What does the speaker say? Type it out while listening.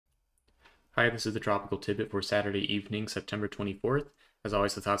Hi, this is the Tropical Tidbit for Saturday evening, September 24th. As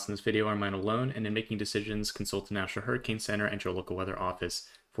always, the thoughts in this video are mine alone, and in making decisions, consult the National Hurricane Center and your local weather office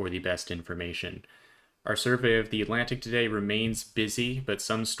for the best information. Our survey of the Atlantic today remains busy, but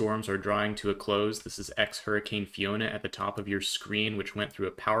some storms are drawing to a close. This is ex-Hurricane Fiona at the top of your screen, which went through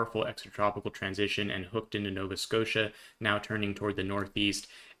a powerful extratropical transition and hooked into Nova Scotia, now turning toward the northeast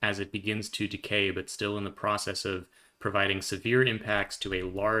as it begins to decay, but still in the process of providing severe impacts to a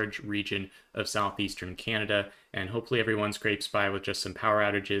large region of southeastern Canada, and hopefully everyone scrapes by with just some power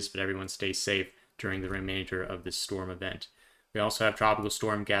outages, but everyone stays safe during the remainder of this storm event. We also have Tropical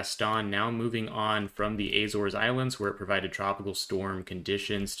Storm Gaston now moving on from the Azores Islands, where it provided tropical storm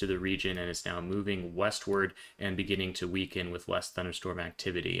conditions to the region, and is now moving westward and beginning to weaken with less thunderstorm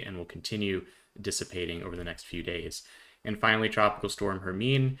activity, and will continue dissipating over the next few days. And finally, Tropical Storm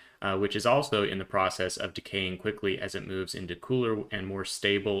Hermine, which is also in the process of decaying quickly as it moves into cooler and more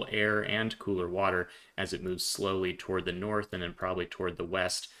stable air and cooler water as it moves slowly toward the north and then probably toward the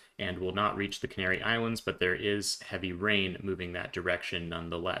west, and will not reach the Canary Islands, but there is heavy rain moving that direction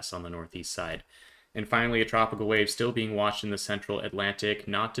nonetheless on the northeast side. And finally, a tropical wave still being watched in the central Atlantic,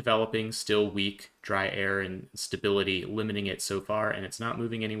 not developing, still weak, dry air and stability limiting it so far, and it's not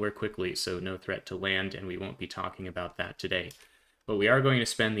moving anywhere quickly, so no threat to land, and we won't be talking about that today. What we are going to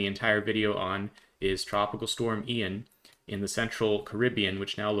spend the entire video on is Tropical Storm Ian in the central Caribbean,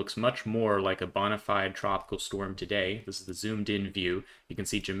 which now looks much more like a bona fide tropical storm today. This is the zoomed in view. You can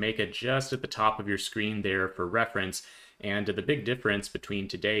see Jamaica just at the top of your screen there for reference. And the big difference between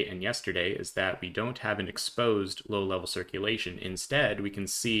today and yesterday is that we don't have an exposed low-level circulation. Instead, we can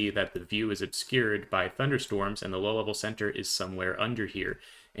see that the view is obscured by thunderstorms and the low-level center is somewhere under here.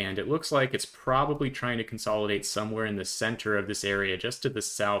 And it looks like it's probably trying to consolidate somewhere in the center of this area, just to the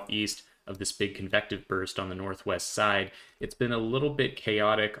southeast of this big convective burst on the northwest side. It's been a little bit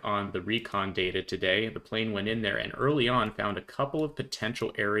chaotic on the recon data today. The plane went in there and early on found a couple of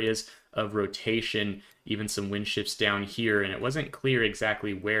potential areas of rotation, even some wind shifts down here, and it wasn't clear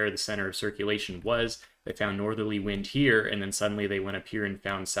exactly where the center of circulation was. They found northerly wind here, and then suddenly they went up here and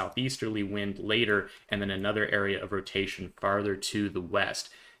found southeasterly wind later, and then another area of rotation farther to the west.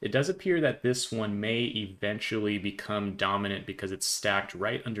 It does appear that this one may eventually become dominant because it's stacked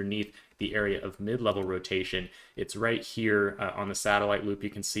right underneath the area of mid-level rotation. It's right here on the satellite loop. You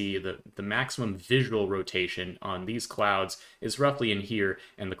can see the maximum visual rotation on these clouds is roughly in here,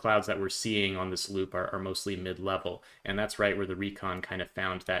 and the clouds that we're seeing on this loop are mostly mid-level, and that's right where the recon kind of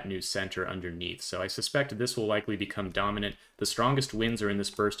found that new center underneath. So I suspect this will likely become dominant. The strongest winds are in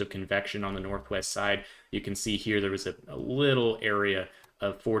this burst of convection on the northwest side. You can see here there was a little area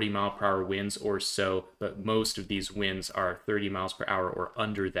of 40-mile-per-hour winds or so, but most of these winds are 30 miles per hour or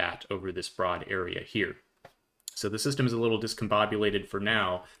under that over this broad area here. So the system is a little discombobulated for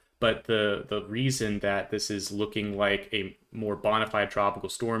now, but the reason that this is looking like a more bona fide tropical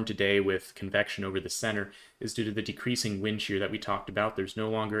storm today with convection over the center is due to the decreasing wind shear that we talked about. There's no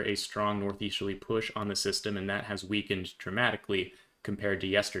longer a strong northeasterly push on the system, and that has weakened dramatically compared to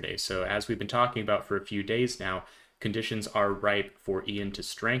yesterday. So as we've been talking about for a few days now, conditions are ripe for Ian to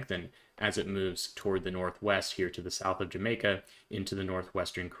strengthen as it moves toward the northwest here to the south of Jamaica into the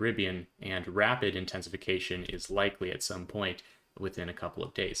northwestern Caribbean, and rapid intensification is likely at some point within a couple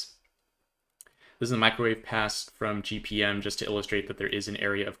of days. This is a microwave pass from GPM just to illustrate that there is an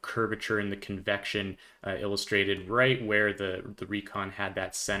area of curvature in the convection illustrated right where the recon had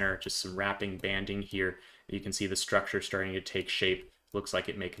that center, just some wrapping banding here. You can see the structure starting to take shape. Looks like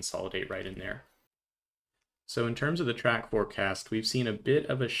it may consolidate right in there. So in terms of the track forecast, we've seen a bit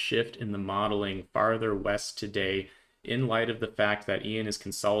of a shift in the modeling farther west today in light of the fact that Ian is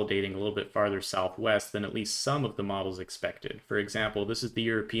consolidating a little bit farther southwest than at least some of the models expected. For example, this is the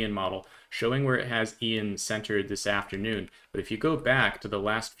European model showing where it has Ian centered this afternoon. But if you go back to the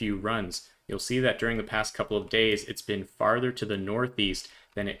last few runs, you'll see that during the past couple of days, it's been farther to the northeast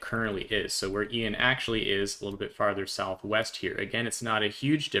than it currently is. So where Ian actually is a little bit farther southwest here. Again, it's not a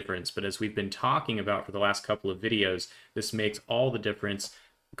huge difference, but as we've been talking about for the last couple of videos, this makes all the difference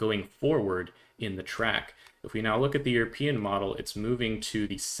going forward in the track. If we now look at the European model, it's moving to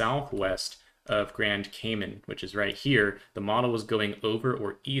the southwest of Grand Cayman, which is right here. The model was going over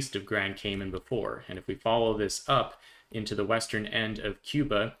or east of Grand Cayman before. And if we follow this up into the western end of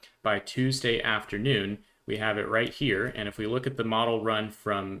Cuba by Tuesday afternoon, we have it right here. And if we look at the model run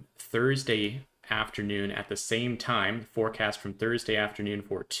from Thursday afternoon at the same time, forecast from Thursday afternoon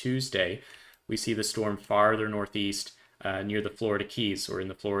for Tuesday, we see the storm farther northeast near the Florida Keys or in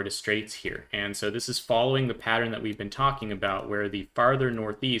the Florida Straits here. And so this is following the pattern that we've been talking about, where the farther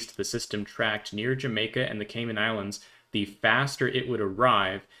northeast the system tracked near Jamaica and the Cayman Islands the faster it would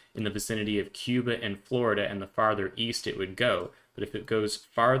arrive in the vicinity of Cuba and Florida, and the farther east it would go. But if it goes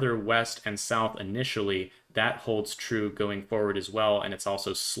farther west and south initially, that holds true going forward as well, and it's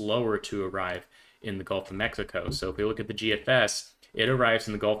also slower to arrive in the Gulf of Mexico. So if we look at the GFS, it arrives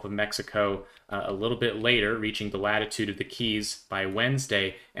in the Gulf of Mexico a little bit later, reaching the latitude of the Keys by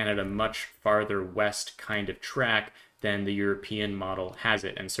Wednesday, and at a much farther west kind of track than the European model has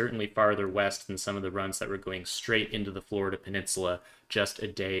it, and certainly farther west than some of the runs that were going straight into the Florida Peninsula just a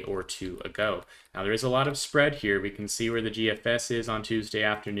day or two ago. Now, there is a lot of spread here. We can see where the GFS is on Tuesday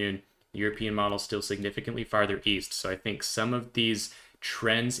afternoon. The European model is still significantly farther east, so I think some of these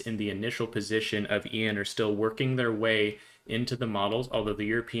trends in the initial position of Ian are still working their way into the models, although the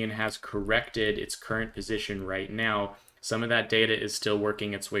European has corrected its current position right now. Some of that data is still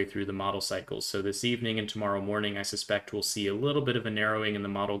working its way through the model cycles. So this evening and tomorrow morning, I suspect we'll see a little bit of a narrowing in the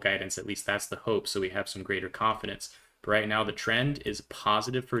model guidance. At least that's the hope, so we have some greater confidence. But right now, the trend is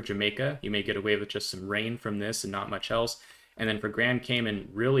positive for Jamaica. You may get away with just some rain from this and not much else. And then for Grand Cayman,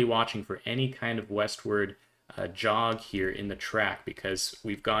 really watching for any kind of westward jog here in the track, because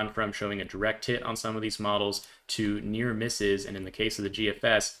we've gone from showing a direct hit on some of these models to near misses, and in the case of the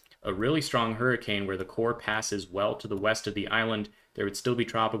GFS, a really strong hurricane where the core passes well to the west of the island. There would still be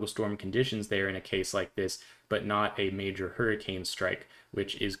tropical storm conditions there in a case like this, but not a major hurricane strike,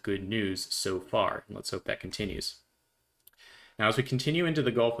 which is good news so far. And let's hope that continues. Now, as we continue into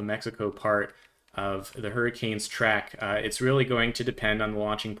the Gulf of Mexico part of the hurricane's track, it's really going to depend on the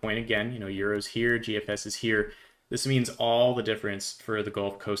launching point again. You know, Euro's here, GFS is here. This means all the difference for the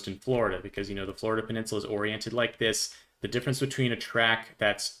Gulf Coast in Florida, because, you know, the Florida Peninsula is oriented like this. The difference between a track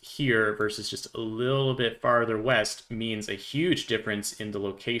that's here versus just a little bit farther west means a huge difference in the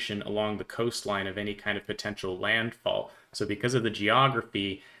location along the coastline of any kind of potential landfall. So because of the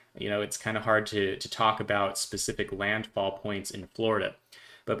geography, you know, it's kind of hard to talk about specific landfall points in Florida.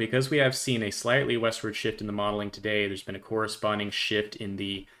 But because we have seen a slightly westward shift in the modeling today, there's been a corresponding shift in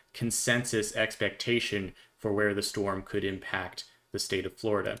the consensus expectation for where the storm could impact the state of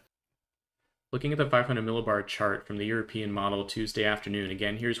Florida. Looking at the 500 millibar chart from the European model Tuesday afternoon,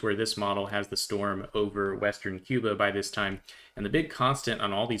 again, here's where this model has the storm over western Cuba by this time. And the big constant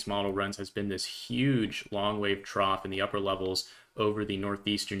on all these model runs has been this huge long wave trough in the upper levels over the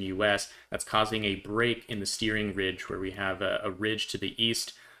northeastern U.S. that's causing a break in the steering ridge, where we have a ridge to the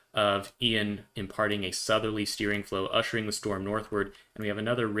east of Ian imparting a southerly steering flow, ushering the storm northward. And we have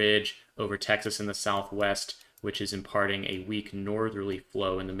another ridge over Texas in the southwest, which is imparting a weak northerly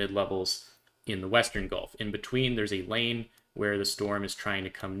flow in the mid-levels in the western Gulf. In between, there's a lane where the storm is trying to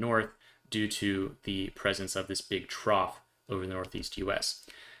come north due to the presence of this big trough over the northeast U.S.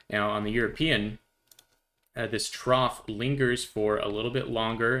 Now, on the European, this trough lingers for a little bit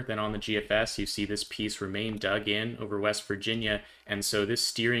longer than on the GFS. You see this piece remain dug in over West Virginia, and so this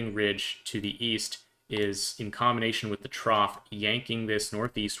steering ridge to the east is, in combination with the trough, yanking this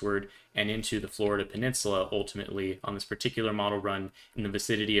northeastward and into the Florida Peninsula, ultimately on this particular model run in the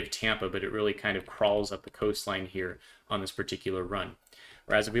vicinity of Tampa, but it really kind of crawls up the coastline here on this particular run.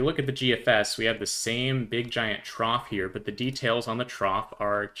 Whereas if we look at the GFS, we have the same big giant trough here, but the details on the trough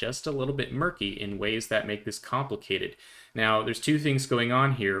are just a little bit murky in ways that make this complicated. Now, there's two things going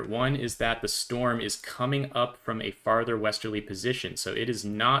on here. One is that the storm is coming up from a farther westerly position, so it is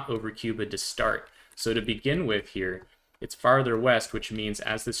not over Cuba to start. So to begin with here, it's farther west, which means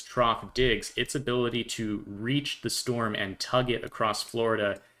as this trough digs, its ability to reach the storm and tug it across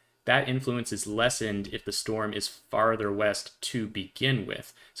Florida, that influence is lessened if the storm is farther west to begin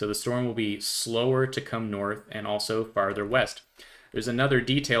with. So the storm will be slower to come north and also farther west. There's another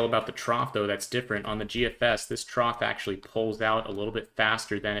detail about the trough, though, that's different. On the GFS, this trough actually pulls out a little bit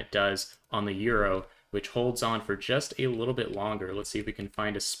faster than it does on the Euro, which holds on for just a little bit longer. Let's see if we can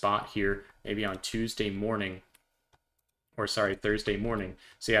find a spot here, maybe on Thursday morning.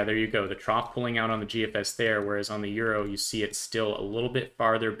 So yeah, there you go. The trough pulling out on the GFS there, whereas on the Euro, you see it's still a little bit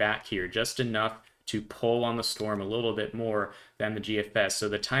farther back here, just enough to pull on the storm a little bit more than the GFS. So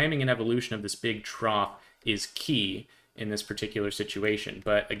the timing and evolution of this big trough is key in this particular situation.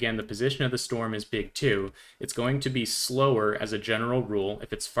 But again, the position of the storm is big too. It's going to be slower as a general rule.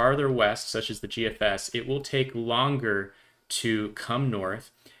 If it's farther west, such as the GFS, it will take longer to come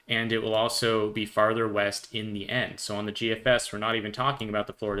north, and it will also be farther west in the end. So on the GFS, we're not even talking about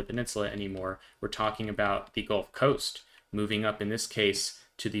the Florida Peninsula anymore. We're talking about the Gulf Coast, moving up in this case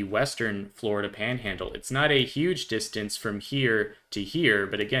to the western Florida Panhandle. It's not a huge distance from here to here,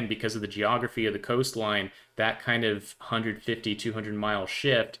 but again, because of the geography of the coastline, that kind of 150, 200 mile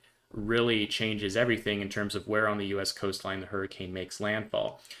shift really changes everything in terms of where on the U.S. coastline the hurricane makes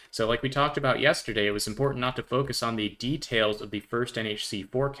landfall. So like we talked about yesterday, it was important not to focus on the details of the first NHC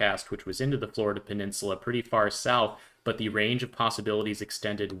forecast, which was into the Florida Peninsula pretty far south, but the range of possibilities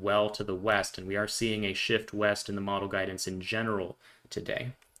extended well to the west, and we are seeing a shift west in the model guidance in general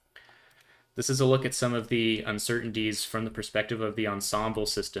today. This is a look at some of the uncertainties from the perspective of the ensemble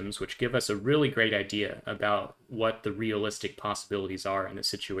systems, which give us a really great idea about what the realistic possibilities are in this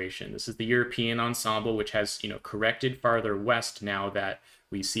situation. This is the European ensemble, which has, corrected farther west now that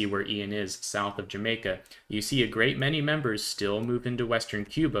we see where Ian is, south of Jamaica. You see a great many members still move into western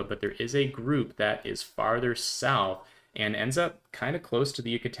Cuba, but there is a group that is farther south and ends up kind of close to the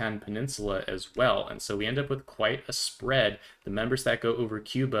Yucatan Peninsula as well. And so we end up with quite a spread. The members that go over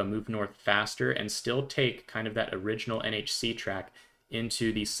Cuba move north faster and still take kind of that original NHC track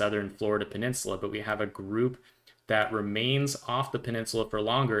into the southern Florida Peninsula. But we have a group that remains off the peninsula for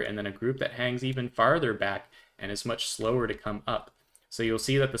longer, and then a group that hangs even farther back and is much slower to come up. So you'll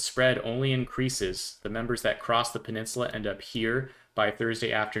see that the spread only increases. The members that cross the peninsula end up here by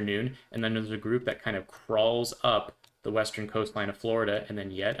Thursday afternoon, and then there's a group that kind of crawls up the western coastline of Florida, and then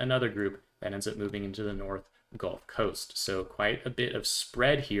yet another group that ends up moving into the North Gulf Coast. So quite a bit of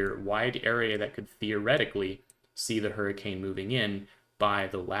spread here, wide area that could theoretically see the hurricane moving in by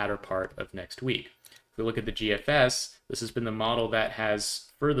the latter part of next week. If we look at the GFS, this has been the model that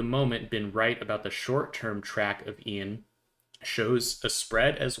has, for the moment, been right about the short-term track of Ian. Shows a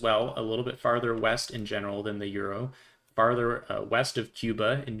spread as well, a little bit farther west in general than the Euro, farther west of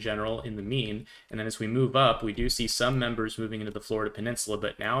Cuba in general in the mean. And then as we move up, we do see some members moving into the Florida Peninsula,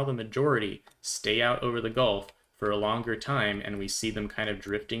 but now the majority stay out over the Gulf for a longer time, and we see them kind of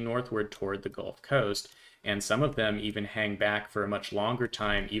drifting northward toward the Gulf Coast. And some of them even hang back for a much longer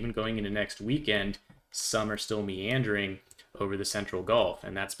time, even going into next weekend. Some are still meandering over the central Gulf,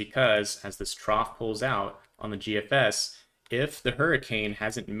 and that's because as this trough pulls out on the GFS, if the hurricane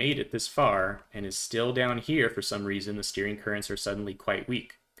hasn't made it this far and is still down here for some reason, the steering currents are suddenly quite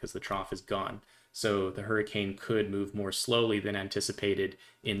weak because the trough is gone. So the hurricane could move more slowly than anticipated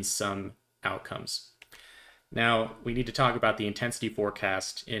in some outcomes. Now, we need to talk about the intensity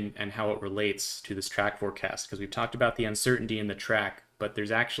forecast and how it relates to this track forecast, because we've talked about the uncertainty in the track, but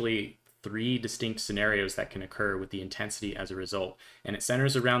there's actually 3 distinct scenarios that can occur with the intensity as a result, and it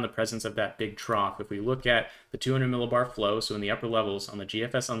centers around the presence of that big trough. If we look at the 200 millibar flow, so in the upper levels on the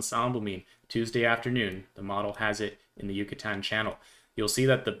GFS ensemble mean Tuesday afternoon, the model has it in the Yucatan Channel. You'll see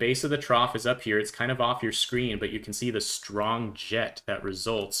that the base of the trough is up here. It's kind of off your screen, but you can see the strong jet that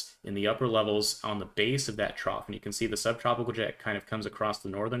results in the upper levels on the base of that trough. And you can see the subtropical jet kind of comes across the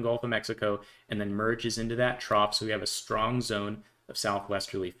northern Gulf of Mexico and then merges into that trough. So we have a strong zone of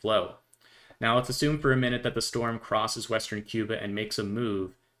southwesterly flow. Now let's assume for a minute that the storm crosses western Cuba and makes a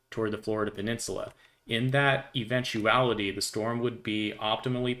move toward the Florida Peninsula. In that eventuality, the storm would be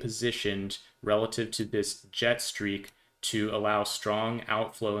optimally positioned relative to this jet streak to allow strong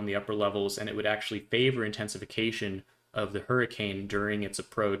outflow in the upper levels, and it would actually favor intensification of the hurricane during its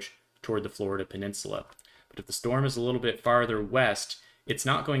approach toward the Florida Peninsula. But if the storm is a little bit farther west, it's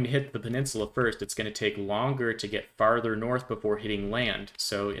not going to hit the peninsula first. It's going to take longer to get farther north before hitting land.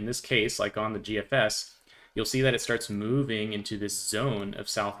 So in this case, like on the GFS, you'll see that it starts moving into this zone of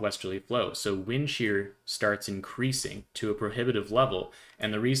southwesterly flow. So wind shear starts increasing to a prohibitive level.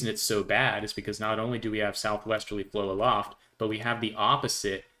 And the reason it's so bad is because not only do we have southwesterly flow aloft, but we have the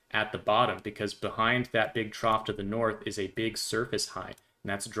opposite at the bottom, because behind that big trough to the north is a big surface high, and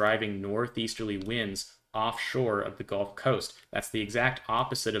that's driving northeasterly winds offshore of the Gulf Coast. That's the exact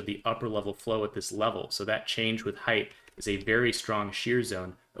opposite of the upper level flow at this level. So that change with height is a very strong shear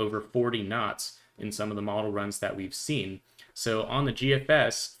zone, over 40 knots in some of the model runs that we've seen. So on the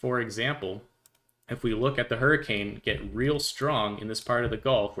GFS, for example, if we look at the hurricane get real strong in this part of the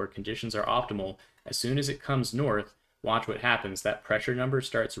Gulf where conditions are optimal, as soon as it comes north, watch what happens. That pressure number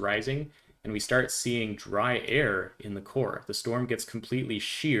starts rising, and we start seeing dry air in the core. The storm gets completely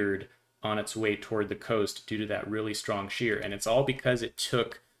sheared on its way toward the coast due to that really strong shear. And it's all because it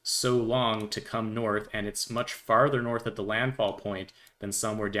took so long to come north, and it's much farther north at the landfall point than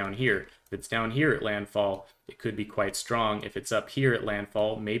somewhere down here. If it's down here at landfall, it could be quite strong. If it's up here at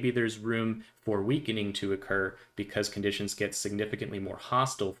landfall, maybe there's room for weakening to occur because conditions get significantly more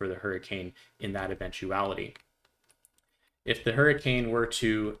hostile for the hurricane in that eventuality. If the hurricane were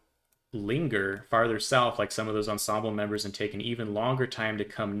to linger farther south like some of those ensemble members and take an even longer time to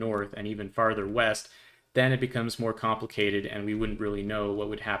come north and even farther west, then it becomes more complicated, and we wouldn't really know what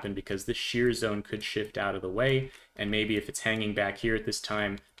would happen because this shear zone could shift out of the way, and maybe if it's hanging back here at this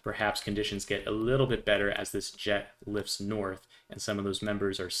time, perhaps conditions get a little bit better as this jet lifts north and some of those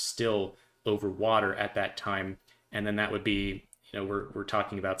members are still over water at that time. And then that would be, we're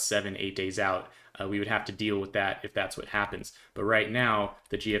talking about 7-8 days out. We would have to deal with that if that's what happens. But right now,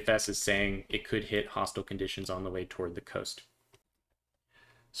 the GFS is saying it could hit hostile conditions on the way toward the coast.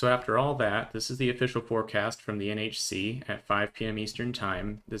 So after all that, this is the official forecast from the NHC at 5 p.m. Eastern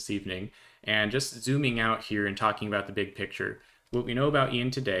Time this evening. And just zooming out here and talking about the big picture, what we know about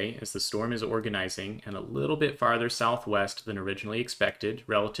Ian today is the storm is organizing and a little bit farther southwest than originally expected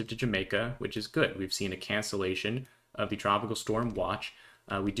relative to Jamaica, which is good. We've seen a cancellation of the tropical storm watch.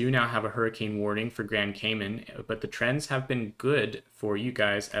 We do now have a hurricane warning for Grand Cayman, but the trends have been good for you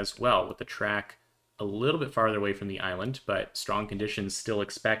guys as well, with the track a little bit farther away from the island, but strong conditions still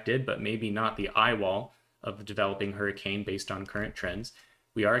expected, but maybe not the eye wall of the developing hurricane based on current trends.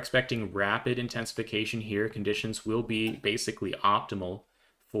 We are expecting rapid intensification here. Conditions will be basically optimal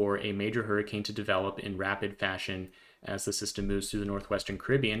for a major hurricane to develop in rapid fashion as the system moves through the northwestern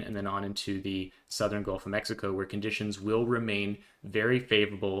Caribbean and then on into the southern Gulf of Mexico, where conditions will remain very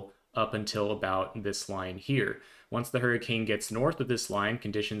favorable up until about this line here. Once the hurricane gets north of this line,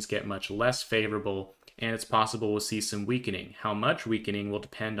 conditions get much less favorable, and it's possible we'll see some weakening. How much weakening will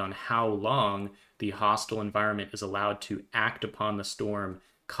depend on how long the hostile environment is allowed to act upon the storm,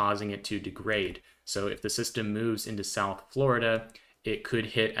 causing it to degrade. So if the system moves into South Florida, it could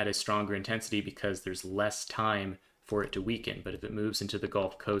hit at a stronger intensity because there's less time for it to weaken. But if it moves into the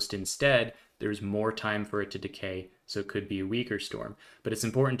Gulf Coast instead, there's more time for it to decay, so it could be a weaker storm. But it's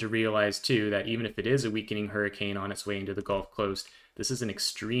important to realize too that even if it is a weakening hurricane on its way into the Gulf Coast, this is an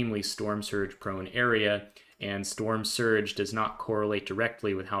extremely storm surge prone area, and storm surge does not correlate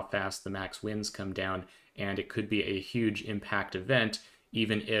directly with how fast the max winds come down, and it could be a huge impact event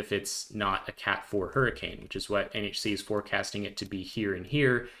even if it's not a Cat 4 hurricane, which is what NHC is forecasting it to be here and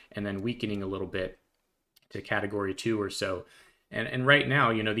here, and then weakening a little bit to Category 2 or so. And right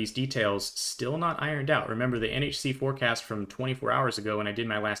now, these details still not ironed out. Remember, the NHC forecast from 24 hours ago when I did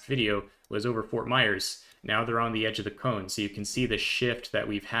my last video was over Fort Myers. Now they're on the edge of the cone, so you can see the shift that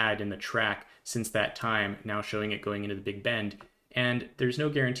we've had in the track since that time, now showing it going into the Big Bend. And there's no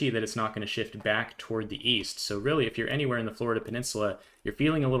guarantee that it's not going to shift back toward the east. So really, if you're anywhere in the Florida Peninsula, you're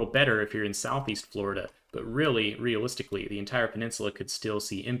feeling a little better if you're in southeast Florida. But really, realistically, the entire peninsula could still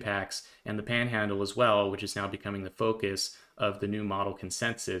see impacts, and the Panhandle as well, which is now becoming the focus of the new model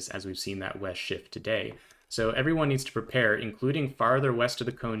consensus as we've seen that west shift today. So everyone needs to prepare, including farther west of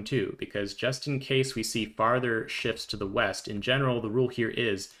the cone too, because just in case we see farther shifts to the west, in general, the rule here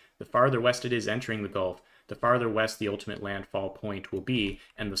is the farther west it is entering the Gulf, the farther west the ultimate landfall point will be,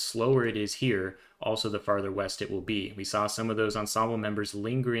 and the slower it is here, also the farther west it will be. We saw some of those ensemble members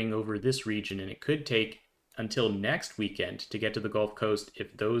lingering over this region, and it could take until next weekend to get to the Gulf Coast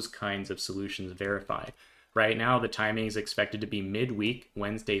if those kinds of solutions verify. Right now, the timing is expected to be midweek,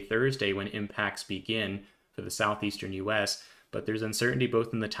 Wednesday, Thursday, when impacts begin for the southeastern U.S., but there's uncertainty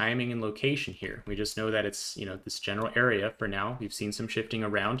both in the timing and location here. We just know that it's, this general area for now. We've seen some shifting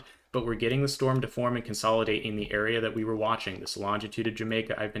around, but we're getting the storm to form and consolidate in the area that we were watching, this longitude of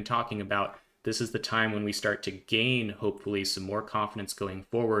Jamaica I've been talking about. This is the time when we start to gain, hopefully, some more confidence going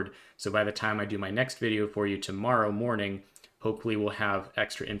forward. So by the time I do my next video for you tomorrow morning, hopefully we'll have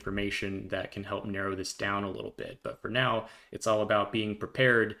extra information that can help narrow this down a little bit. But for now, it's all about being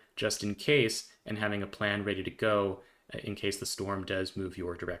prepared just in case and having a plan ready to go in case the storm does move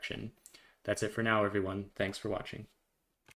your direction. That's it for now, everyone. Thanks for watching.